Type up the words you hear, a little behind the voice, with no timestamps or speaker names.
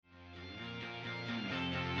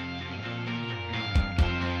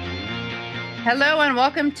Hello and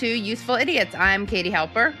welcome to Useful Idiots. I'm Katie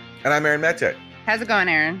Halper. And I'm Aaron Mete. How's it going,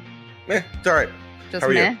 Aaron? It's all right. Just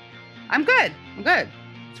How are meh? you? I'm good.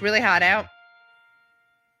 It's really hot out.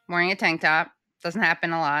 I'm wearing a tank top. Doesn't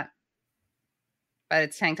happen a lot. But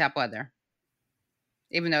it's tank top weather.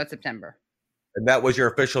 Even though it's September. And that was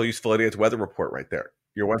your official Useful Idiots weather report right there.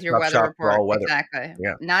 Your one-stop weather shop report. for all weather. Exactly.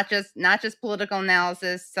 Yeah. Not just political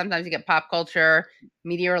analysis. Sometimes you get pop culture,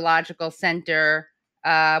 meteorological center.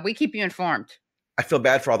 We keep you informed. I feel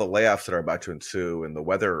bad for all the layoffs that are about to ensue in the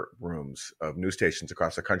weather rooms of news stations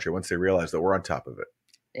across the country once they realize that we're on top of it.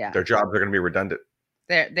 Yeah. Their jobs are going to be redundant.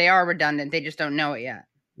 They are redundant. They just don't know it yet.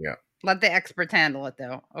 Yeah. Let the experts handle it,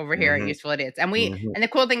 though, over here at Useful Idiots. And and the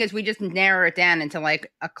cool thing is we just narrow it down into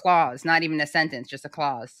like a clause, not even a sentence, just a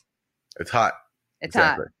clause. It's hot. It's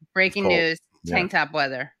hot. Breaking news, tank top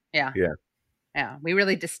weather. Yeah. We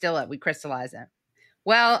really distill it. We crystallize it.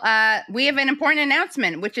 Well, we have an important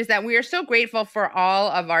announcement, which is that we are so grateful for all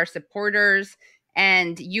of our supporters.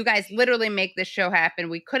 And you guys literally make this show happen.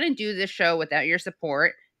 We couldn't do this show without your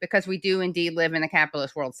support because we do indeed live in a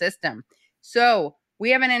capitalist world system. So we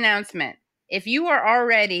have an announcement. If you are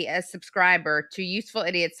already a subscriber to Useful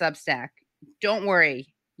Idiot Substack, don't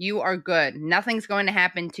worry. You are good. Nothing's going to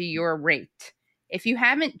happen to your rate. If you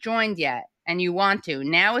haven't joined yet and you want to,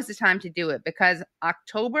 now is the time to do it because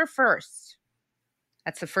October 1st,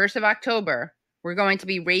 that's the 1st of October, we're going to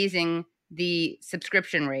be raising the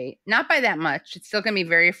subscription rate. Not by that much. It's still going to be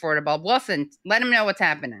very affordable. Wilson, let them know what's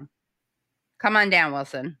happening. Come on down,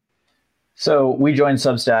 Wilson. So we joined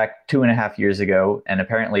Substack 2.5 years ago, and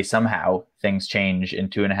apparently somehow things change in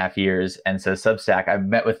 2.5 years. And so Substack, I've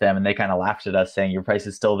met with them and they kind of laughed at us saying, your price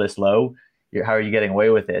is still this low. How are you getting away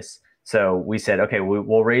with this? So we said, okay,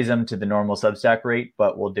 we'll raise them to the normal Substack rate,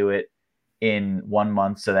 but we'll do it in 1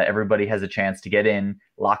 month so that everybody has a chance to get in,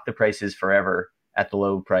 lock the prices forever at the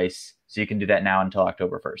low price. So you can do that now until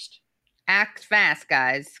October 1st. Act fast,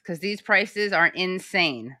 guys, because these prices are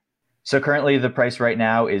insane. So currently the price right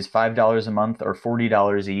now is $5 a month or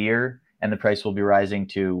 $40 a year, and the price will be rising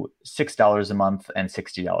to $6 a month and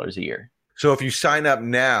 $60 a year. So if you sign up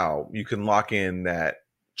now, you can lock in that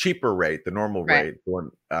cheaper rate, the normal rate,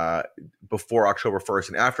 before October 1st.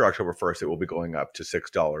 And after October 1st, it will be going up to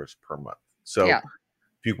 $6 per month. So if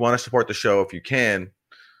you want to support the show, if you can,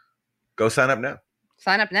 go sign up now.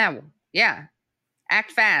 Sign up now. Yeah.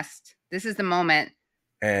 Act fast. This is the moment.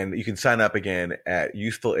 And you can sign up again at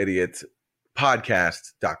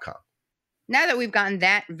usefulidiots.podcast.com. Now that we've gotten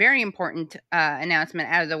that very important announcement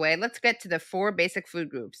out of the way, let's get to the 4 basic food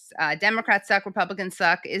groups. Democrats suck, Republicans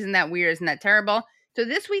suck. Isn't that weird? Isn't that terrible? So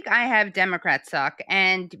this week I have Democrats suck.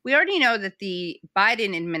 And we already know that the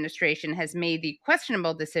Biden administration has made the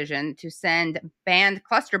questionable decision to send banned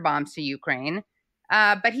cluster bombs to Ukraine.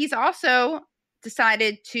 But he's also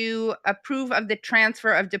decided to approve of the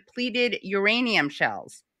transfer of depleted uranium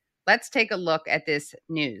shells. Let's take a look at this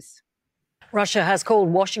news. Russia has called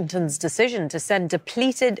Washington's decision to send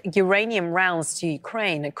depleted uranium rounds to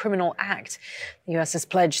Ukraine a criminal act. The U.S. has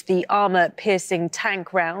pledged the armor-piercing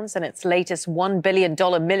tank rounds and its latest $1 billion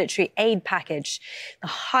military aid package. The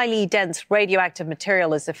highly dense radioactive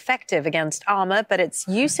material is effective against armor, but its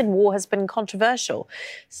use in war has been controversial.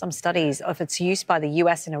 Some studies of its use by the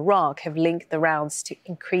U.S. in Iraq have linked the rounds to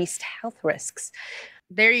increased health risks.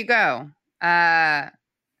 There you go.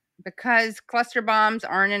 Because cluster bombs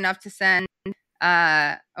aren't enough to send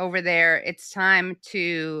over there, it's time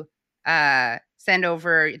to send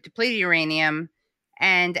over depleted uranium.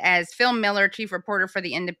 And as Phil Miller, chief reporter for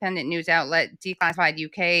the independent news outlet Declassified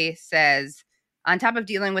UK, says, on top of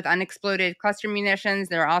dealing with unexploded cluster munitions,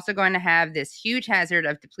 they're also going to have this huge hazard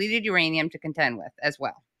of depleted uranium to contend with as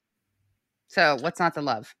well. So what's not to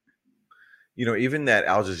love? You know, even that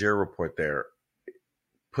Al Jazeera report there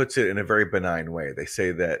puts it in a very benign way. They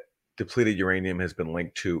say that depleted uranium has been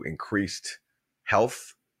linked to increased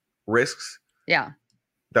health risks. Yeah.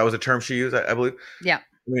 That was a term she used, I believe. Yeah.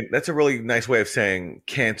 I mean, that's a really nice way of saying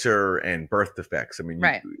cancer and birth defects. I mean,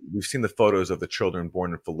 we've seen the photos of the children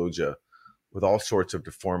born in Fallujah with all sorts of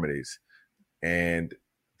deformities. And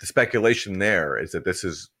the speculation there is that this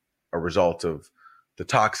is a result of the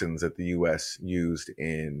toxins that the U.S. used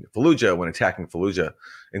in Fallujah when attacking Fallujah,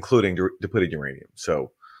 including depleted uranium.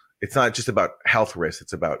 So it's not just about health risks.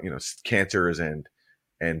 It's about, cancers and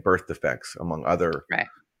birth defects, among other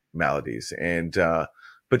maladies. And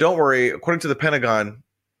but don't worry, according to the Pentagon,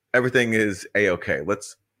 everything is A-okay.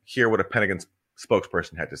 Let's hear what a Pentagon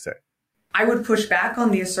spokesperson had to say. I would push back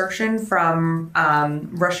on the assertion from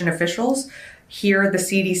Russian officials. Here, the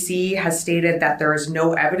CDC has stated that there is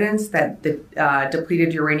no evidence that the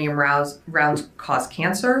depleted uranium rounds cause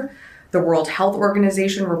cancer. The World Health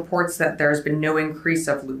Organization reports that there's been no increase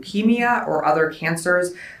of leukemia or other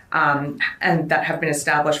cancers and that have been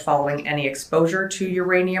established following any exposure to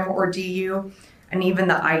uranium or DU. And even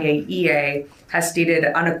the IAEA has stated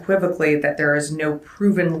unequivocally that there is no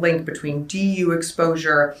proven link between DU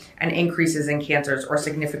exposure and increases in cancers or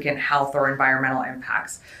significant health or environmental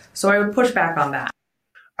impacts. So I would push back on that.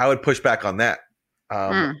 I would push back on that.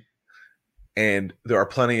 And there are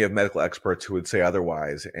plenty of medical experts who would say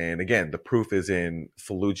otherwise. And again, the proof is in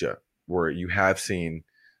Fallujah, where you have seen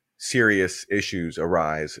serious issues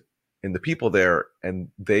arise in the people there, and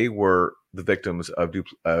they were the victims of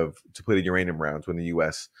depleted uranium rounds when the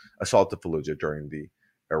U.S. assaulted Fallujah during the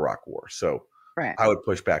Iraq War. So I would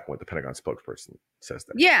push back on what the Pentagon spokesperson says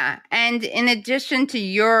there. Yeah, and in addition to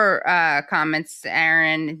your comments,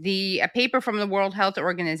 Aaron, a paper from the World Health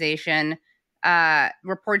Organization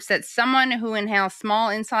reports that someone who inhales small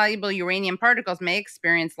insoluble uranium particles may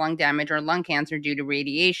experience lung damage or lung cancer due to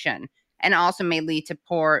radiation, and also may lead to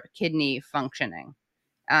poor kidney functioning.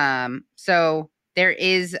 So there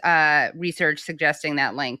is research suggesting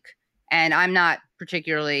that link, and I'm not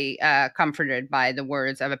particularly comforted by the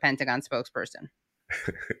words of a Pentagon spokesperson.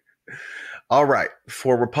 All right.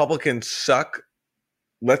 For Republicans suck,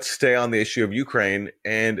 let's stay on the issue of Ukraine.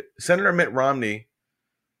 And Senator Mitt Romney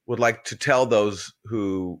would like to tell those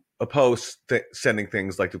who oppose sending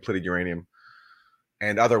things like depleted uranium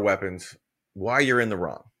and other weapons why you're in the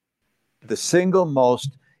wrong. The single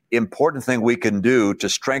most important thing we can do to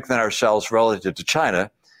strengthen ourselves relative to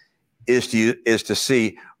China is to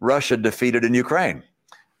see Russia defeated in Ukraine,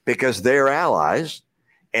 because they're allies,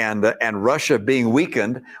 and Russia being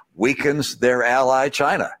weakened weakens their ally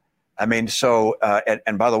China. I mean, so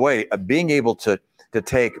and by the way, being able to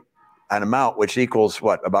take an amount which equals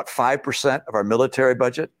about 5% of our military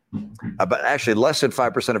budget, but actually less than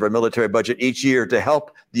 5% of our military budget each year to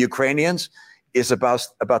help the Ukrainians is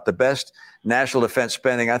about the best national defense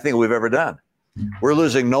spending I think we've ever done. We're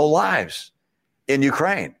losing no lives in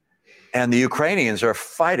Ukraine, and the Ukrainians are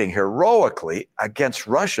fighting heroically against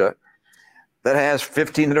Russia that has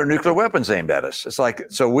 1,500 nuclear weapons aimed at us. It's like,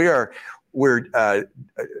 so we're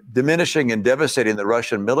diminishing and devastating the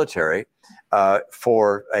Russian military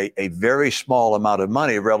for a very small amount of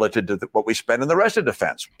money relative to what we spend in the rest of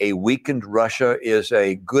defense. A weakened Russia is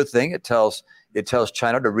a good thing. It tells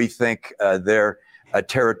China to rethink their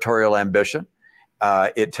territorial ambition.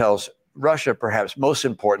 It tells Russia, perhaps most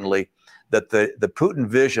importantly, that the Putin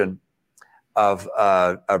vision of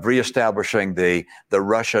reestablishing the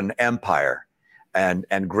Russian Empire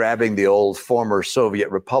and grabbing the old former Soviet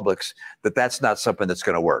republics, that's not something that's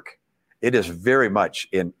going to work. It is very much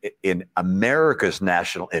in America's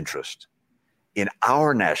national interest, in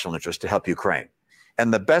our national interest, to help Ukraine.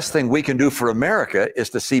 And the best thing we can do for America is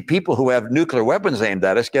to see people who have nuclear weapons aimed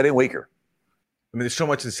at us getting weaker. I mean, there's so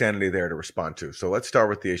much insanity there to respond to. So let's start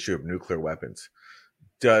with the issue of nuclear weapons.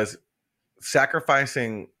 Does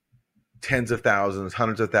sacrificing tens of thousands,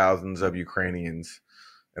 hundreds of thousands of Ukrainians,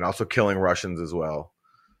 and also killing Russians as well,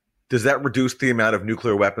 does that reduce the amount of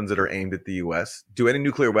nuclear weapons that are aimed at the U.S.? Do any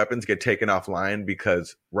nuclear weapons get taken offline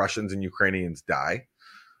because Russians and Ukrainians die?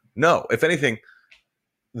 No. If anything,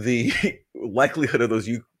 the likelihood of those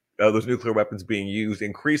nuclear weapons being used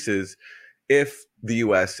increases if the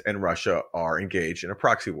U.S. and Russia are engaged in a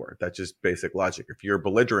proxy war. That's just basic logic. If you're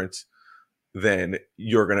belligerents, then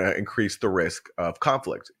you're going to increase the risk of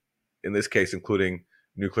conflict, in this case, including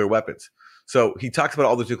nuclear weapons. So he talks about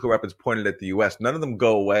all those nuclear weapons pointed at the U.S. None of them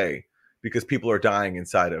go away because people are dying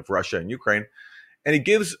inside of Russia and Ukraine. And he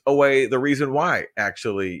gives away the reason why,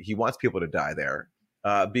 actually, he wants people to die there,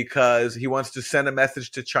 because he wants to send a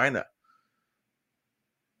message to China,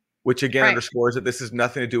 which again underscores that this has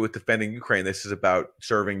nothing to do with defending Ukraine. This is about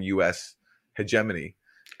serving U.S. hegemony.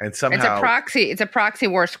 And somehow it's a proxy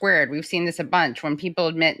war squared. We've seen this a bunch when people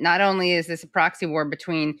admit not only is this a proxy war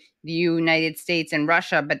between the United States and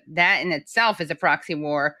Russia, but that in itself is a proxy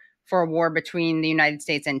war for a war between the United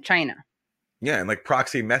States and China. Yeah, and like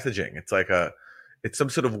proxy messaging. It's some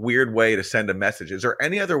sort of weird way to send a message. Is there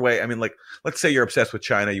any other way? I mean, like, let's say you're obsessed with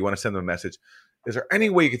China, you want to send them a message. Is there any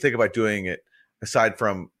way you can think about doing it aside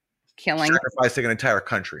from sacrificing an entire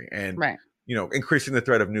country and increasing the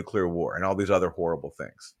threat of nuclear war and all these other horrible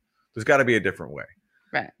things? There's got to be a different way.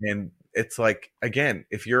 Right. And it's like, again,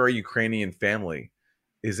 if you're a Ukrainian family,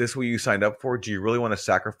 is this what you signed up for? Do you really want to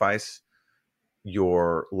sacrifice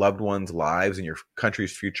your loved ones' lives and your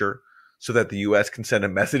country's future so that the U.S. can send a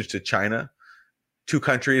message to China, two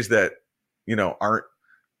countries that, aren't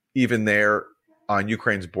even there on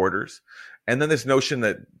Ukraine's borders? And then this notion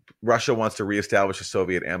that Russia wants to reestablish a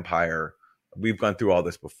Soviet empire. We've gone through all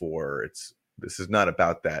this before. This is not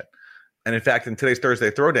about that. And in fact, in today's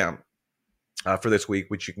Thursday Throwdown for this week,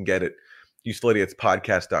 which you can get at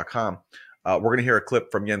uselidiots.podcast.com, we're going to hear a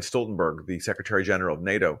clip from Jens Stoltenberg, the Secretary General of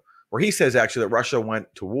NATO, where he says actually that Russia went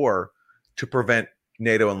to war to prevent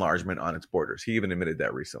NATO enlargement on its borders. He even admitted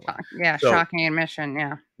that recently. Yeah, so, shocking admission,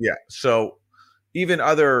 yeah. Yeah, so even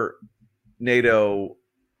other NATO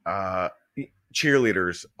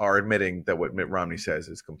cheerleaders are admitting that what Mitt Romney says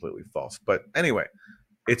is completely false. But anyway,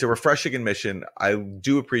 it's a refreshing admission. I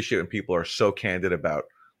do appreciate when people are so candid about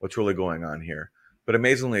what's really going on here. But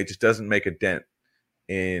amazingly, it just doesn't make a dent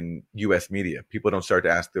in U.S. media. People don't start to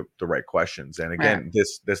ask the right questions. And again,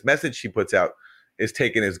 this message he puts out is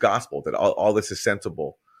taken as gospel, that all this is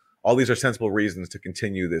sensible. All these are sensible reasons to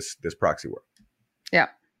continue this proxy war. Yeah.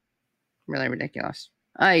 Really ridiculous.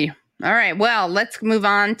 All right. Well, let's move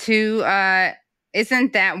on to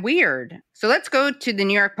Isn't That Weird? So let's go to the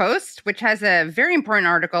New York Post, which has a very important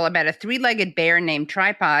article about a three-legged bear named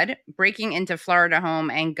Tripod breaking into Florida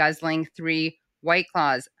home and guzzling 3 White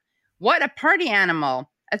Claws. What a party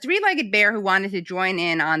animal. A three-legged bear who wanted to join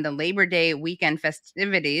in on the Labor Day weekend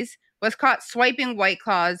festivities was caught swiping White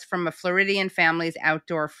Claws from a Floridian family's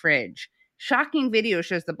outdoor fridge. Shocking video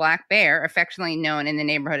shows the black bear, affectionately known in the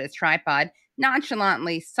neighborhood as Tripod,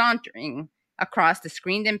 nonchalantly sauntering across the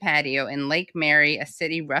screened-in patio in Lake Mary, a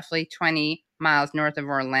city roughly 20 miles north of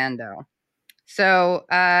Orlando. So,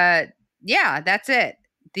 yeah, that's it.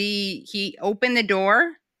 He opened the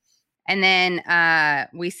door, and then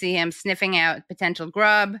we see him sniffing out potential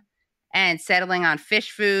grub and settling on fish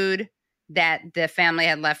food that the family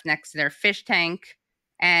had left next to their fish tank,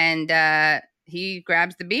 and he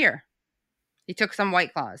grabs the beer. He took some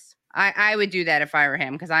White Claws. I would do that if I were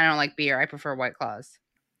him, because I don't like beer. I prefer White Claws.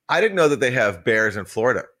 I didn't know that they have bears in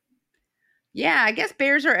Florida. Yeah, I guess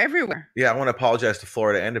bears are everywhere. Yeah, I want to apologize to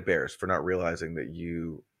Florida and to bears for not realizing that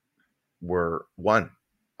you were one.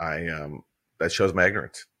 That shows my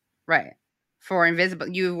ignorance. Right.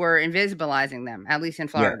 You were invisibilizing them, at least in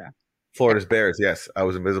Florida. Yeah. Florida's bears, yes. I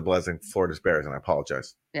was invisibilizing Florida's bears, and I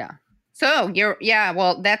apologize. Yeah. So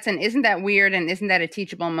well, that's an Isn't That Weird and Isn't That a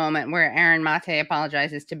Teachable moment where Aaron Mate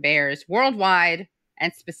apologizes to bears worldwide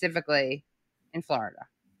and specifically in Florida.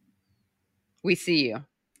 We see you.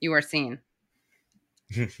 You are seen.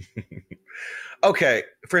 Okay,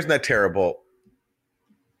 for Isn't That Terrible?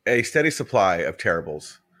 A steady supply of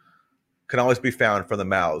terribles can always be found from the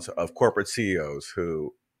mouths of corporate CEOs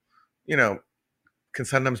who, can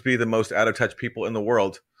sometimes be the most out of touch people in the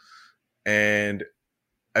world. And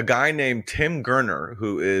a guy named Tim Gurner,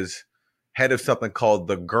 who is head of something called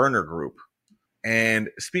the Gurner Group, and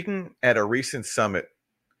speaking at a recent summit,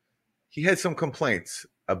 he had some complaints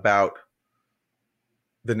about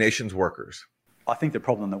the nation's workers. I think the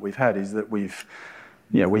problem that we've had is that we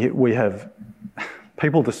have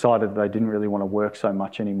people decided they didn't really want to work so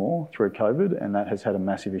much anymore through COVID, and that has had a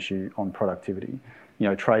massive issue on productivity.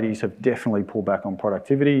 Tradies have definitely pulled back on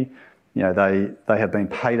productivity. They have been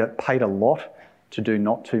paid a lot to do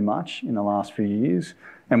not too much in the last few years,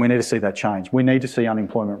 and we need to see that change. We need to see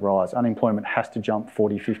unemployment rise. Unemployment has to jump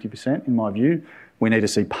 40, 50% in my view. We need to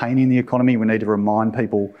see pain in the economy. We need to remind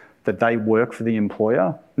people that they work for the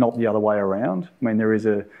employer, not the other way around. I mean,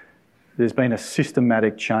 there's been a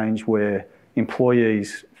systematic change where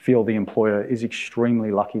employees feel the employer is extremely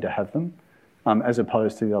lucky to have them, as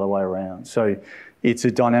opposed to the other way around. So it's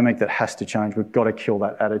a dynamic that has to change. We've got to kill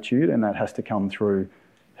that attitude, and that has to come through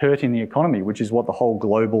hurting the economy, which is what the whole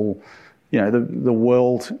global, the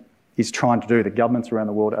world is trying to do. The governments around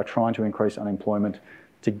the world are trying to increase unemployment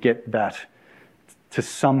to get that to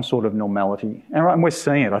some sort of normality. And we're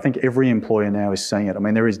seeing it. I think every employer now is seeing it. I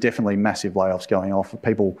mean, there is definitely massive layoffs going off.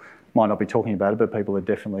 People might not be talking about it, but people are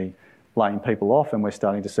definitely laying people off, and we're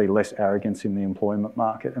starting to see less arrogance in the employment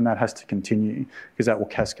market, and that has to continue because that will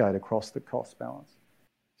cascade across the cost balance.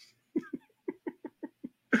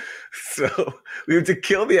 So we have to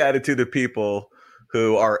kill the attitude of people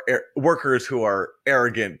who are workers who are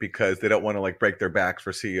arrogant because they don't want to break their backs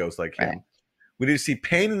for CEOs like him. Right. We need to see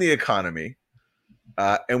pain in the economy,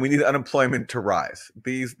 and we need unemployment to rise.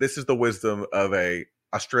 This is the wisdom of a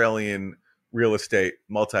Australian real estate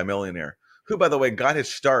multimillionaire who, by the way, got his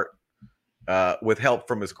start with help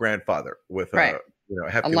from his grandfather, with a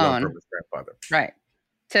hefty loan from his grandfather, right,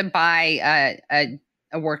 to buy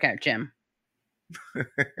a workout gym.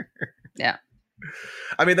 Yeah.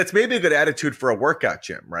 I mean, that's maybe a good attitude for a workout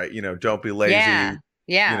gym, right? Don't be lazy.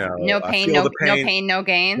 Yeah. No pain, no gain. No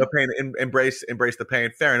pain. Embrace the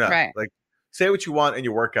pain. Fair enough. Right. Say what you want in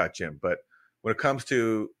your workout gym, but when it comes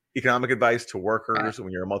to economic advice to workers,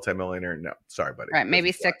 when you're a multimillionaire, no, sorry, buddy. Right.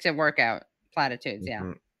 Maybe stick to workout platitudes. Yeah.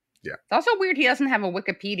 Mm-hmm. Yeah. It's also weird he doesn't have a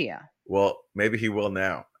Wikipedia. Well, maybe he will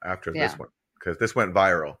now after this one, because this went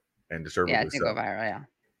viral and deservedly so. Yeah, it did go viral, yeah.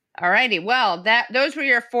 All righty. Well, those were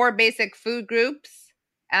your 4 basic food groups.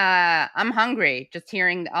 I'm hungry just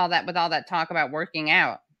hearing all that talk about working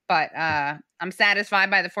out, but I'm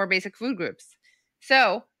satisfied by the 4 basic food groups.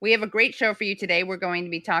 So we have a great show for you today. We're going to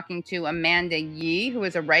be talking to Amanda Yee, who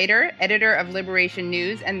is a writer, editor of Liberation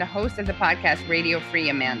News, and the host of the podcast Radio Free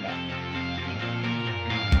Amanda.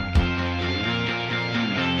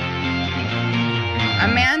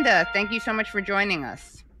 Amanda, thank you so much for joining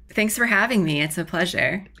us. Thanks for having me. It's a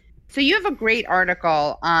pleasure. So you have a great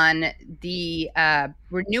article on the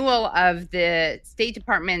renewal of the State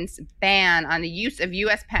Department's ban on the use of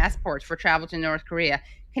U.S. passports for travel to North Korea.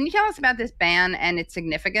 Can you tell us about this ban and its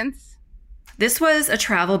significance? This was a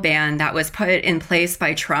travel ban that was put in place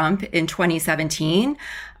by Trump in 2017,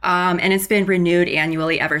 and it's been renewed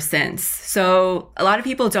annually ever since. So a lot of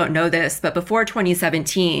people don't know this, but before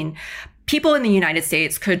 2017, people in the United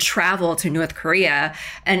States could travel to North Korea,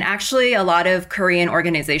 and actually a lot of Korean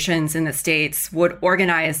organizations in the States would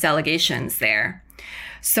organize delegations there.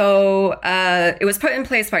 So it was put in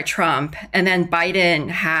place by Trump, and then Biden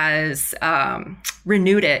has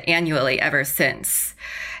renewed it annually ever since.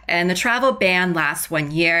 And the travel ban lasts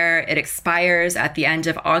 1 year. It expires at the end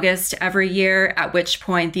of August every year, at which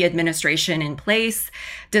point the administration in place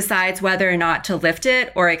decides whether or not to lift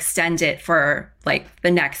it or extend it for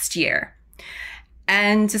the next year.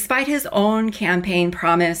 And despite his own campaign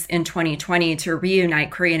promise in 2020 to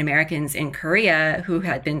reunite Korean Americans in Korea who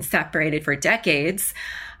had been separated for decades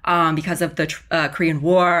because of the Korean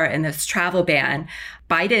War and this travel ban,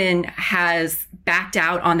 Biden has backed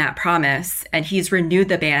out on that promise, and he's renewed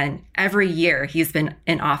the ban every year he's been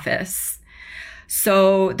in office.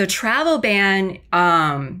 So the travel ban,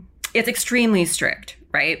 it's extremely strict,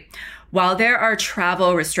 right? While there are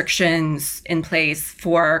travel restrictions in place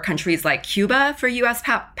for countries like Cuba for U.S.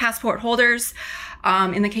 passport holders,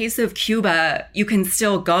 in the case of Cuba, you can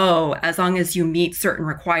still go as long as you meet certain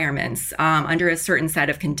requirements under a certain set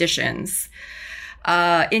of conditions.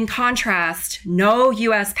 In contrast, no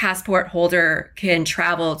U.S. passport holder can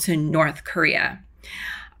travel to North Korea.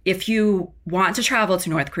 If you want to travel to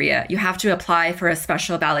North Korea, you have to apply for a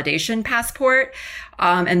special validation passport.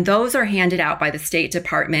 And those are handed out by the State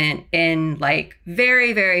Department in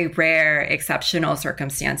very, very rare exceptional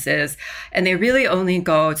circumstances. And they really only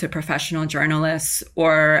go to professional journalists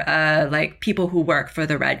or people who work for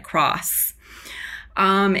the Red Cross.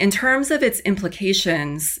 In terms of its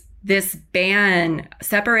implications, this ban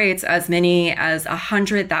separates as many as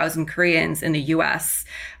 100,000 Koreans in the U.S.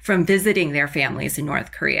 from visiting their families in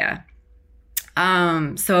North Korea.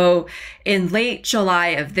 So in late July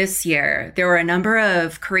of this year, there were a number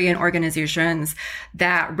of Korean organizations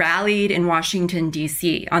that rallied in Washington,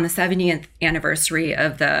 D.C. on the 70th anniversary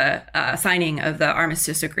of the signing of the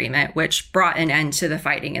Armistice Agreement, which brought an end to the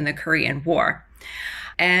fighting in the Korean War.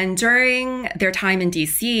 And during their time in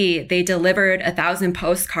D.C., they delivered 1,000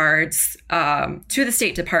 postcards to the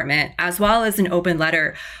State Department, as well as an open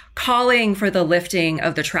letter calling for the lifting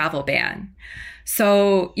of the travel ban.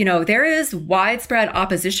 So, there is widespread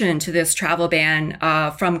opposition to this travel ban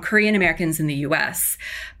from Korean Americans in the U.S.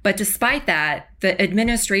 But despite that, the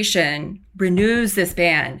administration renews this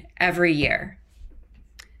ban every year.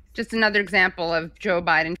 Just another example of Joe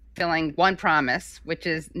Biden fulfilling one promise, which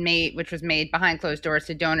was made behind closed doors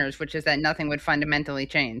to donors, which is that nothing would fundamentally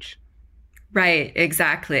change. Right.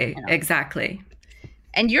 Exactly. Exactly.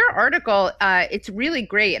 And your article, it's really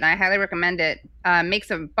great, and I highly recommend it.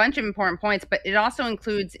 Makes a bunch of important points, but it also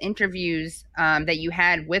includes interviews that you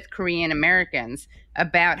had with Korean Americans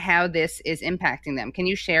about how this is impacting them. Can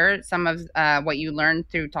you share some of what you learned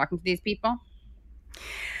through talking to these people?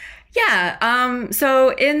 Yeah. So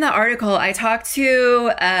in the article, I talked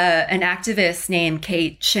to an activist named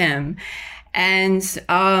Kate Chim. And,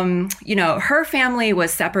 her family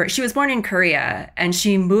was separate. She was born in Korea and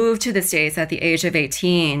she moved to the States at the age of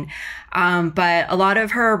 18. But a lot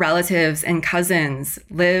of her relatives and cousins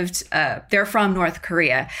they're from North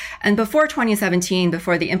Korea. And before 2017,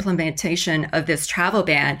 before the implementation of this travel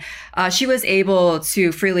ban, she was able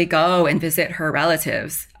to freely go and visit her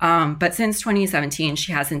relatives. But since 2017,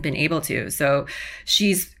 she hasn't been able to. So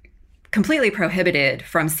she's completely prohibited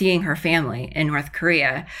from seeing her family in North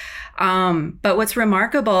Korea. But what's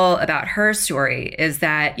remarkable about her story is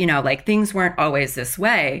that, things weren't always this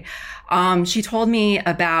way. She told me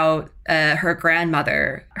about her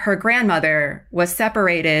grandmother. Her grandmother was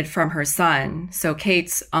separated from her son, so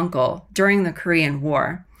Kate's uncle, during the Korean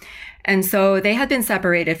War. And so they had been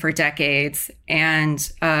separated for decades,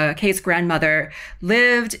 and Kate's grandmother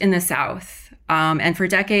lived in the South. And for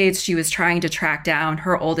decades, she was trying to track down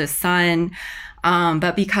her oldest son.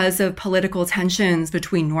 But because of political tensions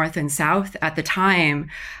between North and South at the time,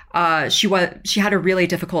 she had a really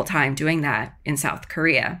difficult time doing that in South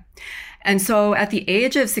Korea. And so at the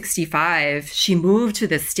age of 65, she moved to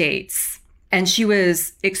the States. And she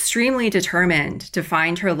was extremely determined to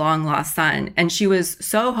find her long-lost son. And she was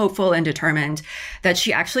so hopeful and determined that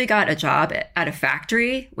she actually got a job at a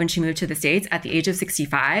factory when she moved to the States at the age of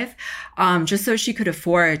 65, just so she could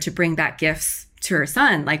afford to bring back gifts to her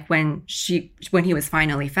son, like when he was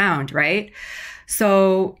finally found, right?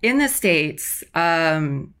 So in the States,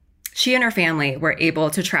 she and her family were able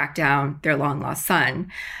to track down their long-lost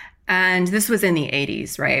son. And this was in the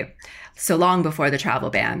 80s, right? So long before the travel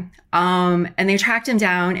ban. And they tracked him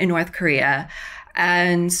down in North Korea.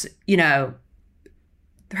 And, you know,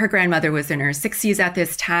 her grandmother was in her 60s at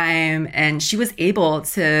this time, and she was able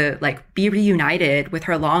to like be reunited with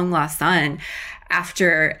her long lost son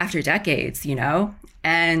after decades, you know?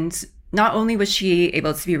 And not only was she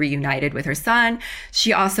able to be reunited with her son,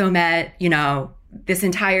 she also met, you know, this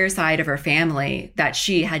entire side of her family that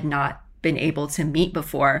she had not been able to meet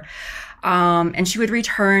before. And she would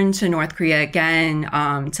return to North Korea again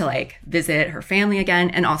to like visit her family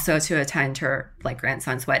again, and also to attend her like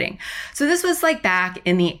grandson's wedding. So this was like back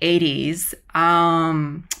in the 80s,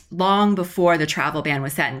 long before the travel ban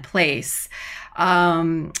was set in place.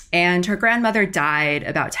 And her grandmother died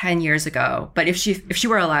about 10 years ago. But if she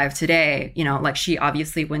were alive today, you know, like she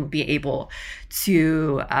obviously wouldn't be able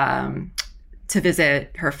to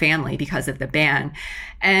visit her family because of the ban.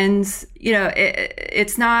 And, you know,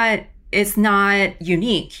 it's not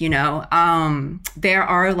unique, you know. There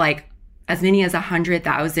are like as many as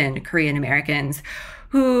 100,000 Korean Americans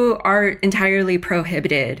who are entirely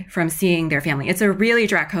prohibited from seeing their family. It's a really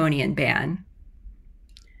draconian ban.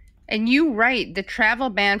 And you write, the travel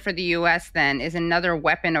ban for the U.S. then is another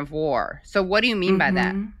weapon of war. So what do you mean by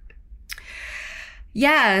that?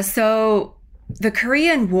 Yeah, so the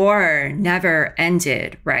Korean War never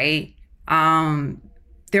ended, right?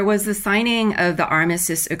 There was the signing of the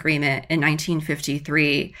Armistice Agreement in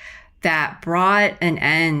 1953 that brought an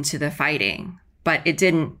end to the fighting, but it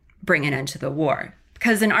didn't bring an end to the war.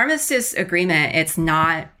 Because an armistice agreement, it's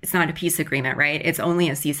not a peace agreement, right? It's only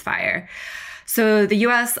a ceasefire. So the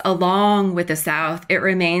U.S., along with the South, it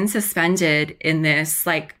remains suspended in this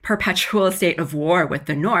like perpetual state of war with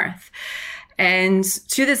the North. And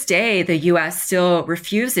to this day, the U.S. still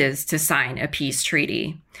refuses to sign a peace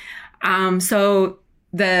treaty. So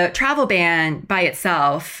the travel ban by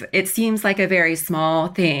itself, it seems like a very small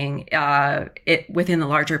thing within the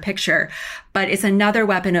larger picture, but it's another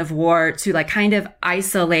weapon of war to like kind of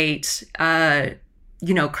isolate,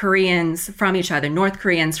 you know, Koreans from each other, North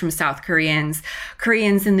Koreans from South Koreans,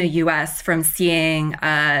 Koreans in the U.S. from seeing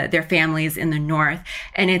their families in the North.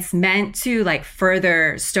 And it's meant to like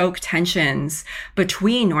further stoke tensions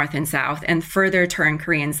between North and South and further turn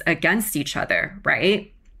Koreans against each other,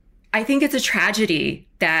 right? I think it's a tragedy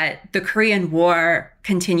that the Korean War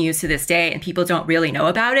continues to this day and people don't really know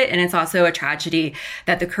about it. And it's also a tragedy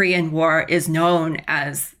that the Korean War is known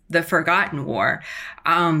as the Forgotten War,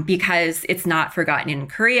 because it's not forgotten in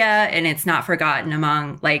Korea and it's not forgotten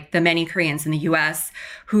among like the many Koreans in the US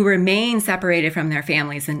who remain separated from their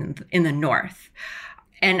families in the North.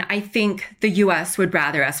 And I think the US would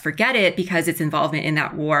rather us forget it because its involvement in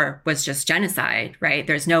that war was just genocide, right?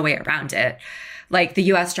 There's no way around it. Like the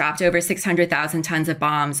US dropped over 600,000 tons of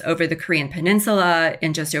bombs over the Korean peninsula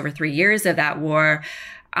in just over 3 years of that war.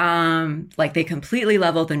 Like they completely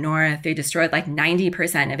leveled the North. They destroyed like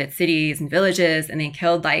 90% of its cities and villages, and they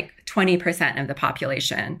killed like 20% of the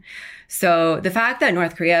population. So the fact that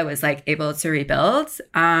North Korea was like able to rebuild,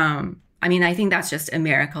 I mean, I think that's just a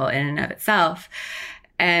miracle in and of itself.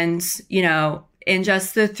 And, you know, in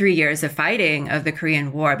just the 3 years of fighting of the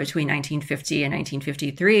Korean War between 1950 and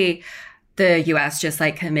 1953, the U.S. just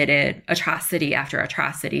like committed atrocity after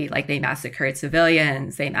atrocity. Like they massacred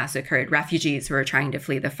civilians, they massacred refugees who were trying to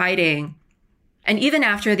flee the fighting. And even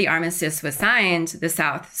after the armistice was signed, the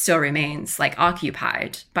South still remains like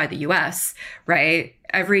occupied by the U.S., right?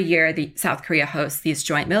 Every year, the South Korea hosts these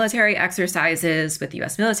joint military exercises with the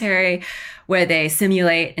U.S. military where they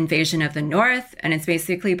simulate invasion of the North. And it's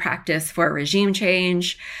basically practice for regime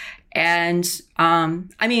change. And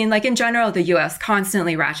I mean, like in general, the U.S.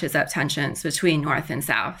 constantly ratchets up tensions between North and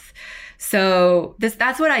South. So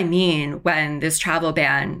that's what I mean when this travel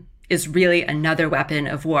ban is really another weapon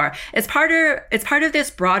of war. It's part of this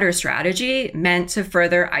broader strategy meant to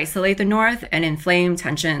further isolate the North and inflame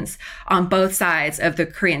tensions on both sides of the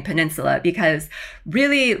Korean peninsula. Because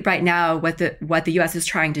really right now, what the U.S. is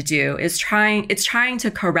trying to do is trying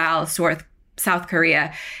to corral South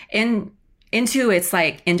Korea into its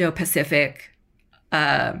like Indo-Pacific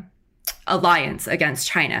alliance against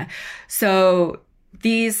China. So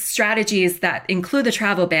these strategies that include the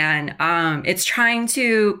travel ban, it's trying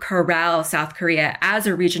to corral South Korea as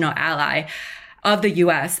a regional ally of the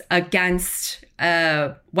U.S. against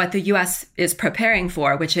what the U.S. is preparing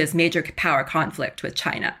for, which is major power conflict with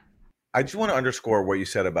China. I just want to underscore what you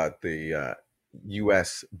said about the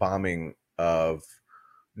U.S. bombing of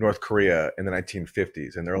North Korea in the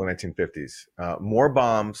 1950s, in the early 1950s. More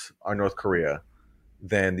bombs on North Korea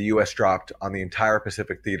than the U.S. dropped on the entire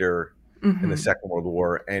Pacific theater in the Second World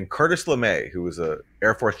War. And Curtis LeMay, who was an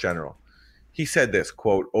Air Force general, he said this,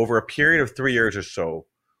 quote, "Over a period of 3 years or so,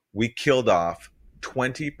 we killed off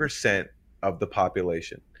 20% of the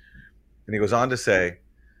population." And he goes on to say,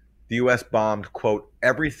 the U.S. bombed, quote,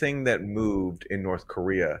 "everything that moved in North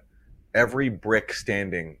Korea, every brick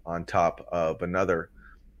standing on top of another,"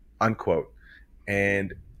 unquote.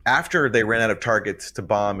 And after they ran out of targets to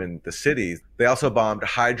bomb in the cities, they also bombed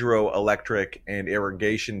hydroelectric and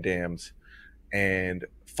irrigation dams and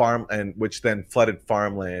which then flooded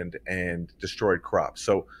farmland and destroyed crops.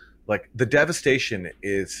 So like the devastation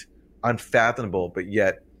is unfathomable, but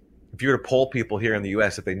yet if you were to poll people here in the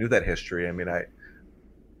US, if they knew that history, I mean,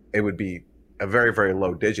 it would be a very, very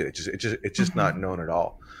low digit. It's just not known at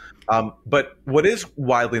all. But what is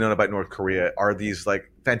widely known about North Korea are these like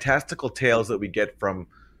fantastical tales that we get from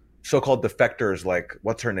so-called defectors, like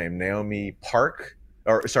what's her name, Yeonmi Park,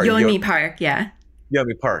 Park, yeah.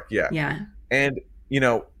 Yeonmi Park, yeah. Yeah. And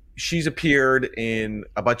she's appeared in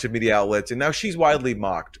a bunch of media outlets, and now she's widely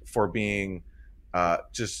mocked for being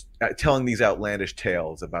just telling these outlandish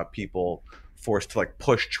tales about people forced to like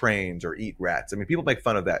push trains or eat rats. I mean, people make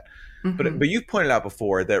fun of that, but you've pointed out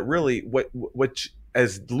before that really what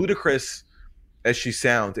as ludicrous as she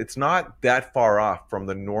sounds, it's not that far off from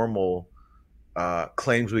the normal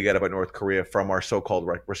claims we get about North Korea from our so-called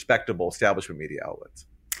respectable establishment media outlets.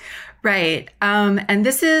 Right. And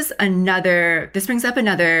this brings up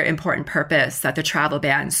another important purpose that the travel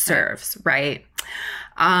ban serves, right?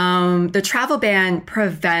 The travel ban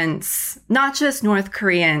prevents not just North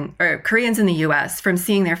Korean or Koreans in the U.S. from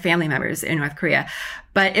seeing their family members in North Korea,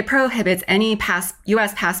 but it prohibits any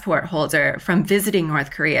U.S. passport holder from visiting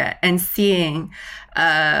North Korea and seeing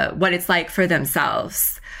what it's like for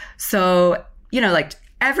themselves. So, like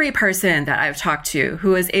every person that I've talked to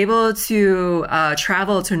who was able to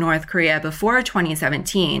travel to North Korea before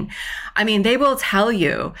 2017, I mean, they will tell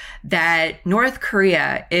you that North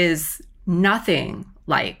Korea is nothing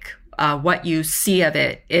like what you see of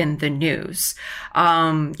it in the news.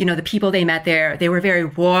 The people they met there, they were very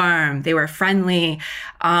warm, they were friendly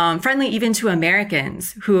even to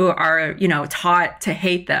Americans who are, taught to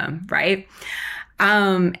hate them, right?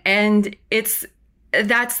 And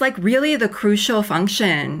that's like really the crucial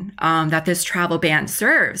function that this travel ban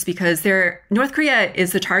serves, because North Korea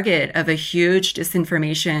is the target of a huge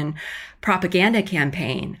disinformation propaganda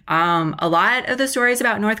campaign. A lot of the stories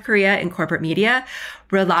about North Korea in corporate media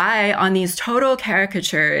rely on these total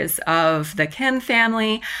caricatures of the Kim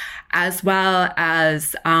family, as well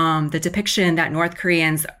as the depiction that North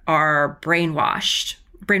Koreans are brainwashed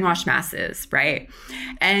masses, right?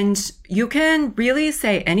 And you can really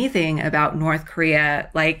say anything about North Korea,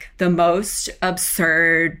 like the most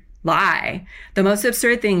absurd lie, the most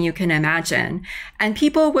absurd thing you can imagine, and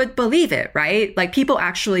people would believe it, right? Like people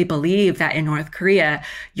actually believe that in North Korea,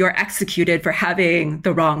 you're executed for having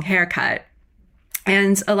the wrong haircut.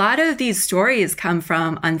 And a lot of these stories come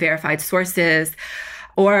from unverified sources,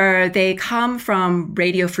 or they come from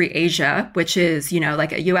Radio Free Asia, which is,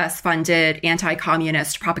 like a US-funded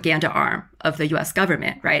anti-communist propaganda arm of the US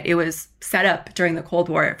government, right? It was set up during the Cold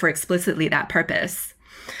War for explicitly that purpose.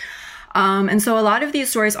 And so a lot of these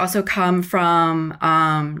stories also come from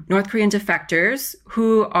North Korean defectors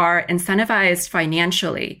who are incentivized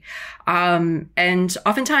financially and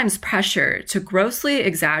oftentimes pressured to grossly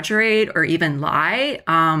exaggerate or even lie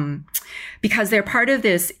because they're part of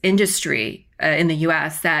this industry in the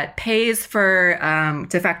US that pays for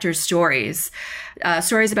defectors' stories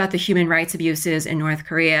about the human rights abuses in North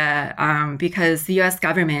Korea, because the US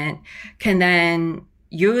government can then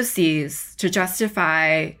use these to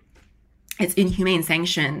justify its inhumane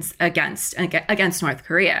sanctions against North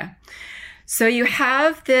Korea. So you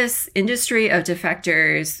have this industry of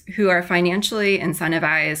defectors who are financially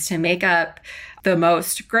incentivized to make up the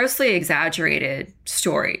most grossly exaggerated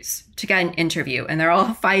stories to get an interview. And they're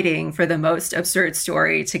all fighting for the most absurd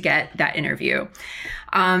story to get that interview.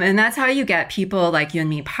 And that's how you get people like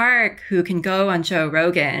Yeonmi Park, who can go on Joe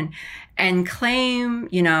Rogan and claim,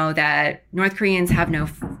 that North Koreans have no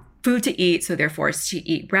food to eat, so they're forced to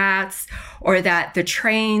eat rats, or that the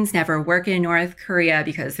trains never work in North Korea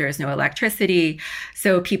because there's no electricity.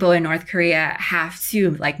 So people in North Korea have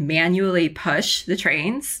to like manually push the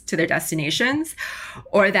trains to their destinations,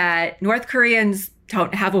 or that North Koreans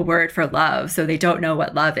don't have a word for love, so they don't know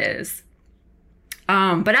what love is.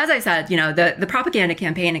 But as I said, the propaganda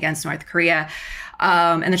campaign against North Korea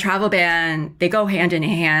and the travel ban, they go hand in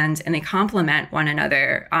hand and they complement one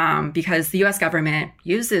another because the U.S. government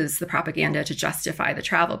uses the propaganda to justify the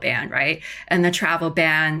travel ban, right? And the travel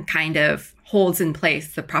ban kind of holds in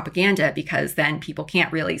place the propaganda because then people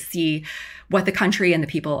can't really see what the country and the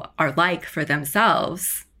people are like for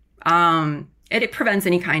themselves. It prevents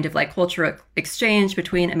any kind of like cultural exchange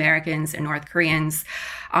between Americans and North Koreans,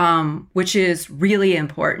 which is really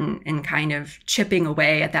important in kind of chipping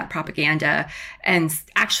away at that propaganda and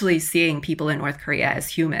actually seeing people in North Korea as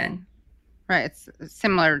human. Right. It's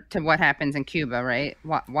similar to what happens in Cuba, right?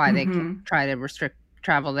 Why they try to restrict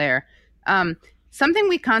travel there. Something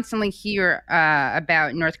we constantly hear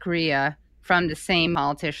about North Korea from the same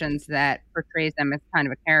politicians that portrays them as kind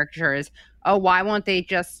of a caricature is, oh, why won't they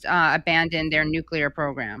just abandon their nuclear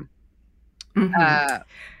program?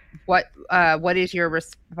 What is your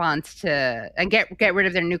response to and get rid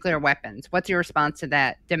of their nuclear weapons? What's your response to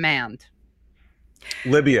that demand?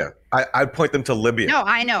 Libya. I'd point them to Libya. No,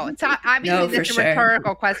 I know. It's obviously this is a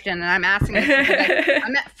rhetorical question, and I'm asking this because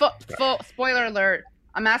I'm at full spoiler alert.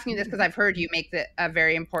 I'm asking you this because I've heard you make a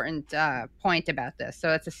very important point about this.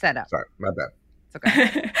 So it's a setup. Sorry, my bad. It's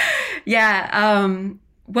okay. Yeah.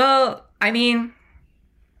 Well, I mean,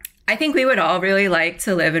 I think we would all really like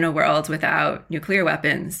to live in a world without nuclear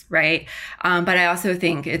weapons, right? But I also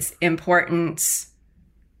think it's important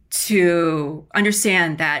to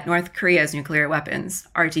understand that North Korea's nuclear weapons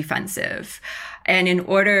are defensive. And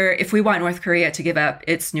if we want North Korea to give up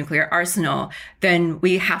its nuclear arsenal, then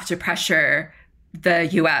we have to pressure the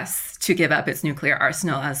U.S. to give up its nuclear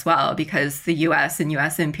arsenal as well, because the U.S. and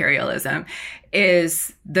U.S. imperialism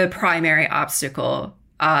is the primary obstacle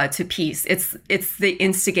to peace. It's the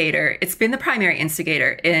instigator. It's been the primary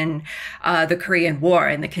instigator in the Korean War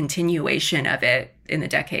and the continuation of it in the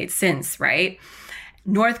decades since, right?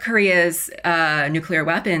 North Korea's nuclear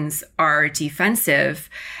weapons are defensive,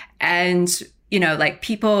 and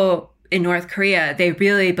people in North Korea, they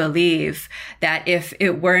really believe that if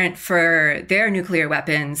it weren't for their nuclear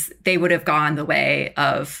weapons, they would have gone the way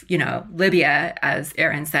of, Libya, as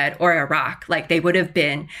Aaron said, or Iraq. Like they would have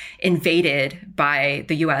been invaded by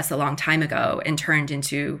the US a long time ago and turned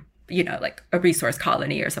into, like a resource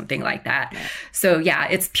colony or something like that. Yeah. So yeah,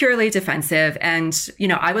 it's purely defensive. And,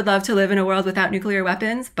 I would love to live in a world without nuclear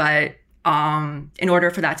weapons, but in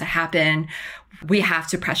order for that to happen, we have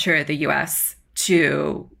to pressure the US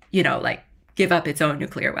to give up its own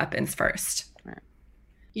nuclear weapons first.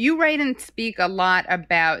 You write and speak a lot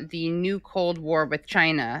about the new Cold War with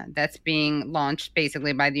China that's being launched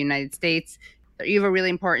basically by the United States. You have a really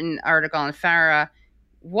important article on Farah.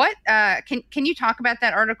 What can you talk about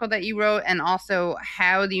that article that you wrote, and also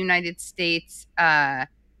how the United States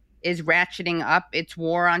is ratcheting up its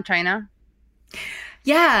war on China?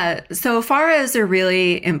 Yeah. So Farah is a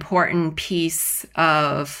really important piece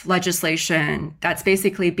of legislation that's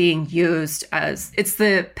basically being used it's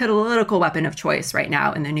the political weapon of choice right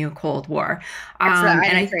now in the new Cold War.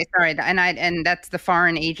 And that's the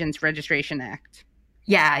Foreign Agents Registration Act.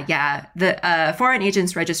 Yeah. The Foreign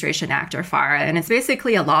Agents Registration Act, or FARA. And it's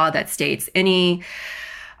basically a law that states any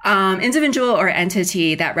individual or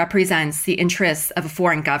entity that represents the interests of a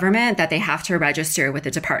foreign government that they have to register with the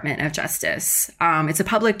Department of Justice. It's a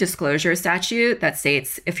public disclosure statute that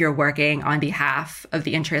states if you're working on behalf of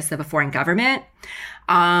the interests of a foreign government,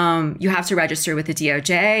 you have to register with the DOJ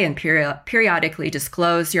and periodically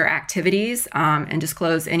disclose your activities and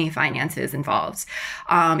disclose any finances involved.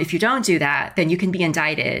 If you don't do that, then you can be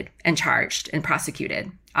indicted and charged and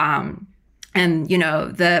prosecuted. And,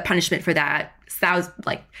 the punishment for that,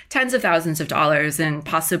 tens of thousands of dollars and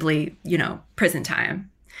possibly, prison time.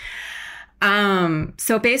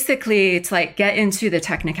 So basically, to get into the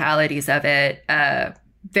technicalities of it,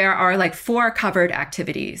 there are 4 covered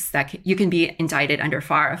activities that you can be indicted under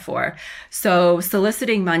FARA for. So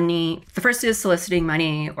soliciting money, the first is soliciting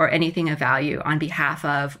money or anything of value on behalf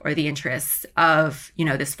of or the interests of,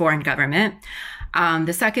 this foreign government.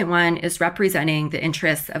 The second one is representing the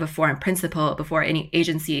interests of a foreign principal before any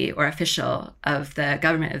agency or official of the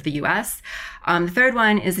government of the U.S. The third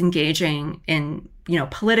one is engaging in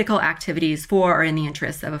political activities for or in the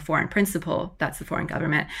interests of a foreign principal. That's the foreign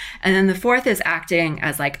government. And then the fourth is acting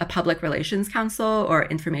as like a public relations counsel or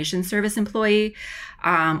information service employee,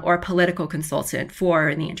 or a political consultant for or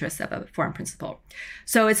in the interests of a foreign principal.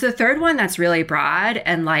 So it's the third one that's really broad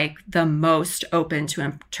and like the most open to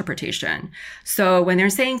interpretation. So when they're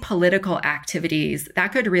saying political activities,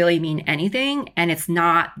 that could really mean anything, and it's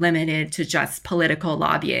not limited to just political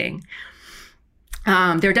lobbying.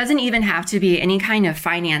 There doesn't even have to be any kind of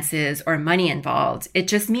finances or money involved. It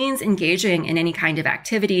just means engaging in any kind of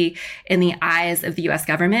activity in the eyes of the U.S.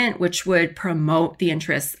 government, which would promote the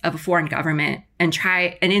interests of a foreign government and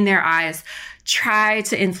in their eyes, try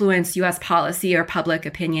to influence U.S. policy or public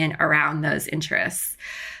opinion around those interests.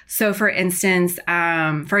 So for instance,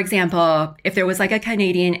 for example, if there was like a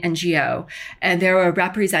Canadian NGO and there were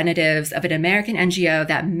representatives of an American NGO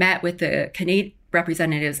that met with the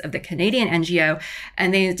representatives of the Canadian NGO,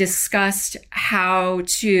 and they discussed how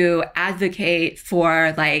to advocate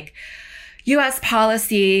for like U.S.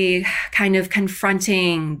 policy kind of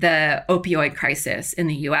confronting the opioid crisis in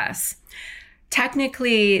the U.S.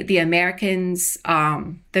 Technically, the American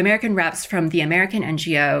reps from the American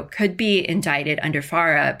NGO could be indicted under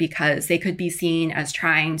FARA because they could be seen as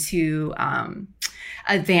trying to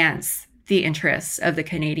advance the interests of the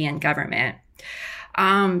Canadian government.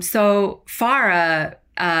 So FARA,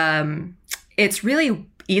 it's really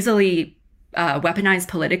easily weaponized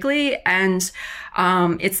politically, and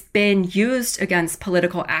it's been used against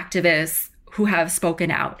political activists who have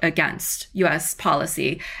spoken out against U.S.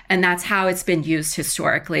 policy. And that's how it's been used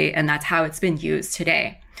historically, and that's how it's been used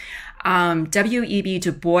today. W.E.B.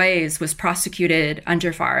 Du Bois was prosecuted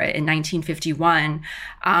under FARA in 1951.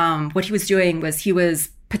 What he was doing was he was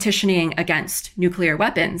petitioning against nuclear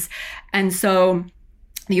weapons. And so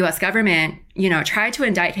the U.S. government, tried to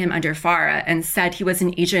indict him under FARA and said he was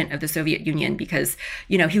an agent of the Soviet Union because,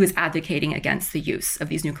 he was advocating against the use of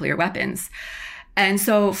these nuclear weapons. And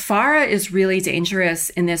so FARA is really dangerous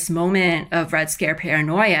in this moment of Red Scare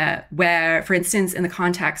paranoia, where, for instance, in the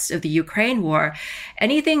context of the Ukraine war,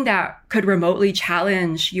 anything that could remotely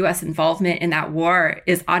challenge U.S. involvement in that war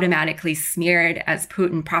is automatically smeared as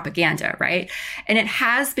Putin propaganda, right? And it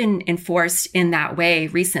has been enforced in that way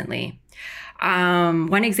recently.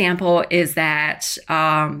 One example is that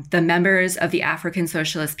the members of the African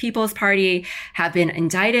Socialist People's Party have been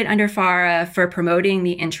indicted under FARA for promoting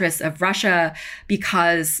the interests of Russia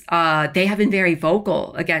because they have been very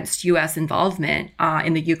vocal against U.S. involvement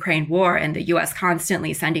in the Ukraine war and the U.S.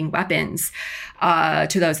 constantly sending weapons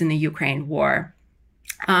to those in the Ukraine war.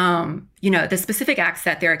 The specific acts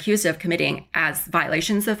that they're accused of committing as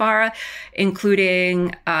violations of FARA,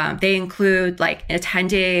 they include like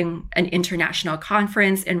attending an international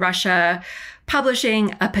conference in Russia,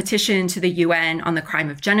 publishing a petition to the UN on the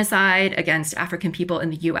crime of genocide against African people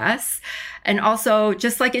in the US, and also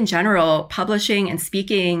just like in general, publishing about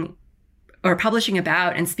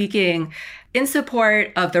and speaking in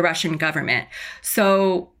support of the Russian government.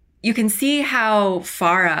 So you can see how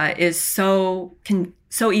FARA can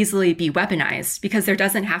so easily be weaponized because there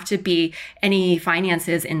doesn't have to be any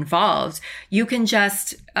finances involved. You can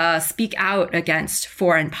just speak out against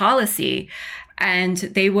foreign policy, and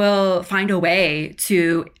they will find a way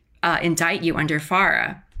to indict you under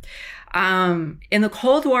FARA. In the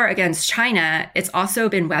Cold War against China, it's also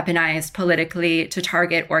been weaponized politically to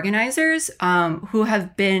target organizers who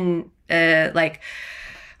have been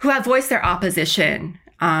who have voiced their opposition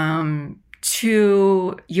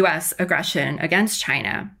to U.S. aggression against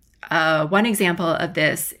China. One example of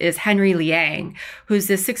this is Henry Liang, who's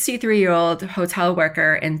a 63-year-old hotel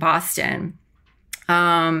worker in Boston.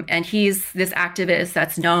 And he's this activist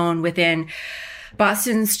that's known within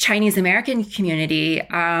Boston's Chinese American community.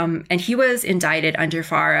 And he was indicted under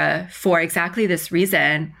FARA for exactly this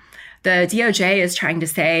reason. The DOJ is trying to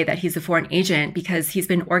say that he's a foreign agent because he's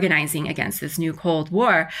been organizing against this new Cold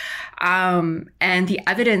War. And the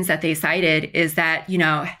evidence that they cited is that,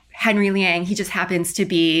 Henry Liang, he just happens to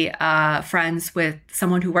be friends with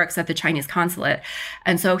someone who works at the Chinese consulate.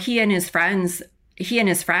 And so he and his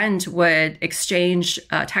friend would exchange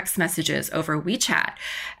text messages over WeChat.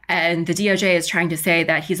 And the DOJ is trying to say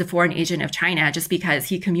that he's a foreign agent of China just because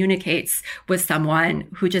he communicates with someone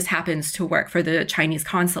who just happens to work for the Chinese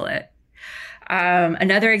consulate.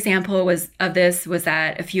 Another example was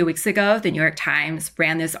that a few weeks ago, the New York Times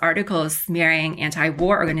ran this article smearing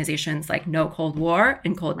anti-war organizations like No Cold War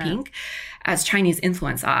and Cold Pink as Chinese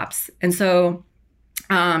influence ops. And so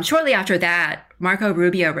shortly after that, Marco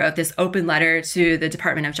Rubio wrote this open letter to the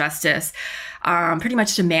Department of Justice, pretty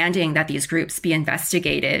much demanding that these groups be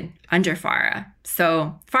investigated under FARA.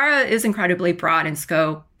 So FARA is incredibly broad in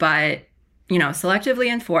scope, but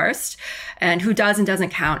selectively enforced, and who does and doesn't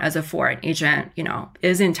count as a foreign agent,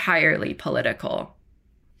 is entirely political.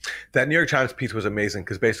 That New York Times piece was amazing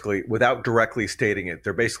because basically, without directly stating it,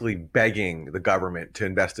 they're basically begging the government to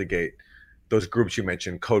investigate those groups you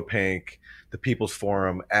mentioned, Code Pink, the People's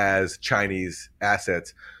Forum, as Chinese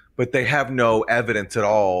assets. But they have no evidence at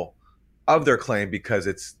all of their claim because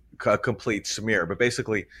it's a complete smear. But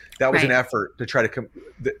basically, that was an effort to try to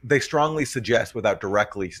they strongly suggest, without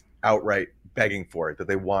directly outright begging for it, that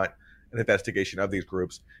they want an investigation of these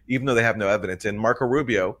groups, even though they have no evidence. And Marco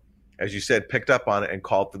Rubio, as you said, picked up on it and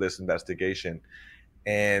called for this investigation.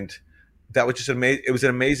 And that was just amazing. It was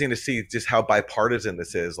amazing to see just how bipartisan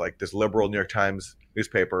this is, like this liberal New York Times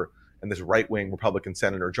newspaper and this right-wing Republican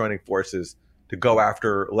senator joining forces to go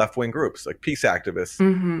after left-wing groups like peace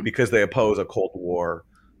activists because they oppose a Cold War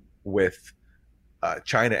with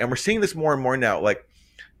China. And we're seeing this more and more now, like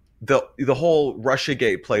the whole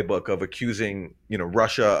Russiagate playbook of accusing,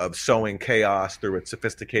 Russia of sowing chaos through its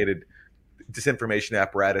sophisticated disinformation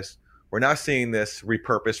apparatus. We're now seeing this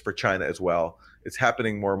repurposed for China as well. It's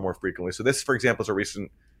happening more and more frequently. So this, for example, is a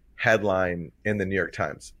recent headline in the New York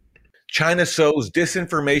Times. China sows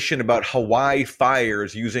disinformation about Hawaii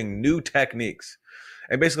fires using new techniques.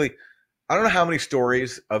 And basically, I don't know how many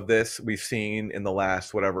stories of this we've seen in the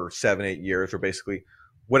last, 7-8 years, where basically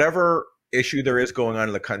whatever issue there is going on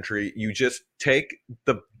in the country, you just take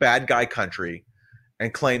the bad guy country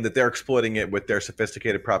and claim that they're exploiting it with their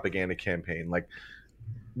sophisticated propaganda campaign. Like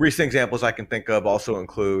recent examples I can think of also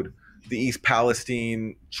include the East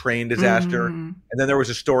Palestine train disaster. And then there was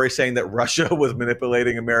a story saying that Russia was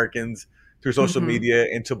manipulating Americans through social media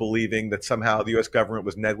into believing that somehow the US government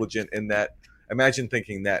was negligent in that. Imagine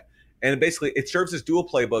thinking that. And basically it serves this dual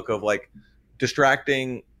playbook of like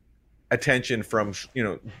distracting attention from,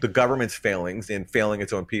 the government's failings and failing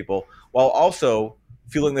its own people, while also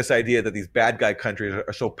fueling this idea that these bad guy countries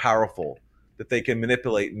are so powerful that they can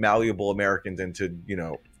manipulate malleable Americans into,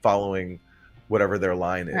 following whatever their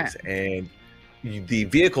line is. Right. And the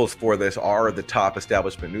vehicles for this are the top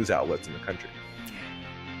establishment news outlets in the country.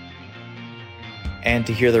 And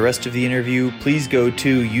to hear the rest of the interview, please go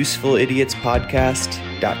to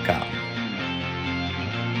usefulidiotspodcast.com.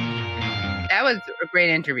 That was a great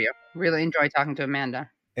interview. Really enjoyed talking to Amanda.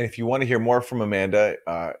 And if you want to hear more from Amanda,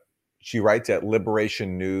 she writes at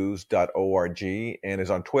liberationnews.org and is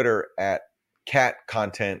on Twitter at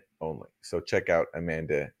 @catcontentonly. So check out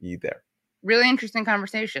Amanda Yee there. Really interesting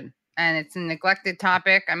conversation. And it's a neglected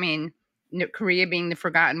topic. I mean, Korea being the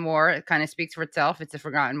forgotten war, it kind of speaks for itself. It's a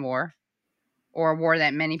forgotten war, or a war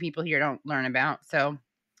that many people here don't learn about. So,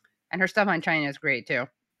 and her stuff on China is great too.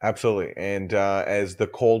 Absolutely. And as the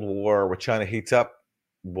Cold War with China heats up,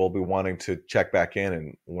 we'll be wanting to check back in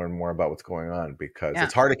and learn more about what's going on, because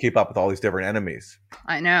it's hard to keep up with all these different enemies.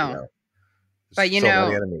 I know. But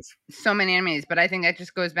so many enemies. But I think that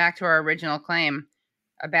just goes back to our original claim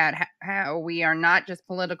about how we are not just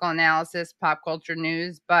political analysis, pop culture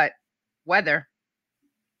news, but weather.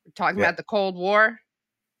 We're talking about the Cold War,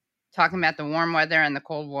 talking about the warm weather and the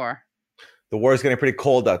Cold War. The war is getting pretty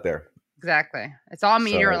cold out there. Exactly. It's all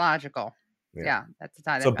meteorological. Yeah, that's the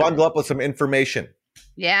title. So bundle up with some information.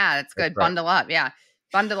 Yeah, that's good. That's right. Bundle up. Yeah.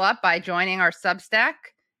 Bundle up by joining our Substack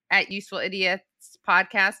at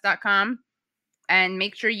usefulidiotspodcast.com. And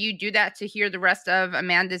make sure you do that to hear the rest of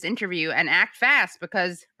Amanda's interview, and act fast,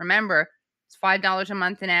 because remember, it's $5 a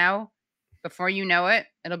month now. Before you know it,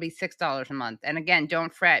 it'll be $6 a month. And again,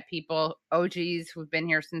 don't fret, people, OGs who've been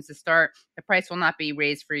here since the start. The price will not be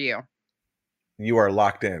raised for you. You are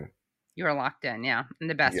locked in. You are locked in, yeah, in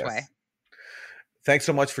the best way. Thanks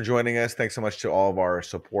so much for joining us. Thanks so much to all of our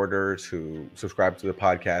supporters who subscribe to the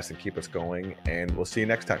podcast and keep us going. And we'll see you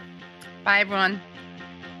next time. Bye, everyone.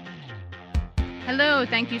 Hello,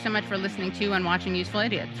 thank you so much for listening to and watching Useful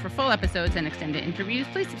Idiots. For full episodes and extended interviews,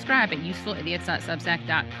 please subscribe at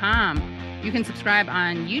usefulidiots.substack.com. You can subscribe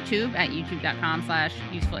on YouTube at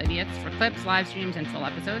youtube.com/usefulidiots for clips, live streams, and full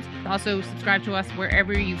episodes. Also, subscribe to us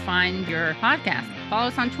wherever you find your podcast. Follow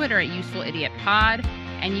us on Twitter at UsefulIdiotPod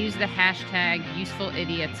and use the hashtag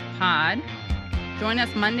UsefulIdiotsPod. Join us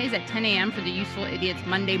Mondays at 10 a.m. for the Useful Idiots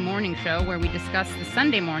Monday Morning Show, where we discuss the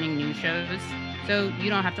Sunday morning news shows so you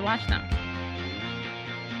don't have to watch them.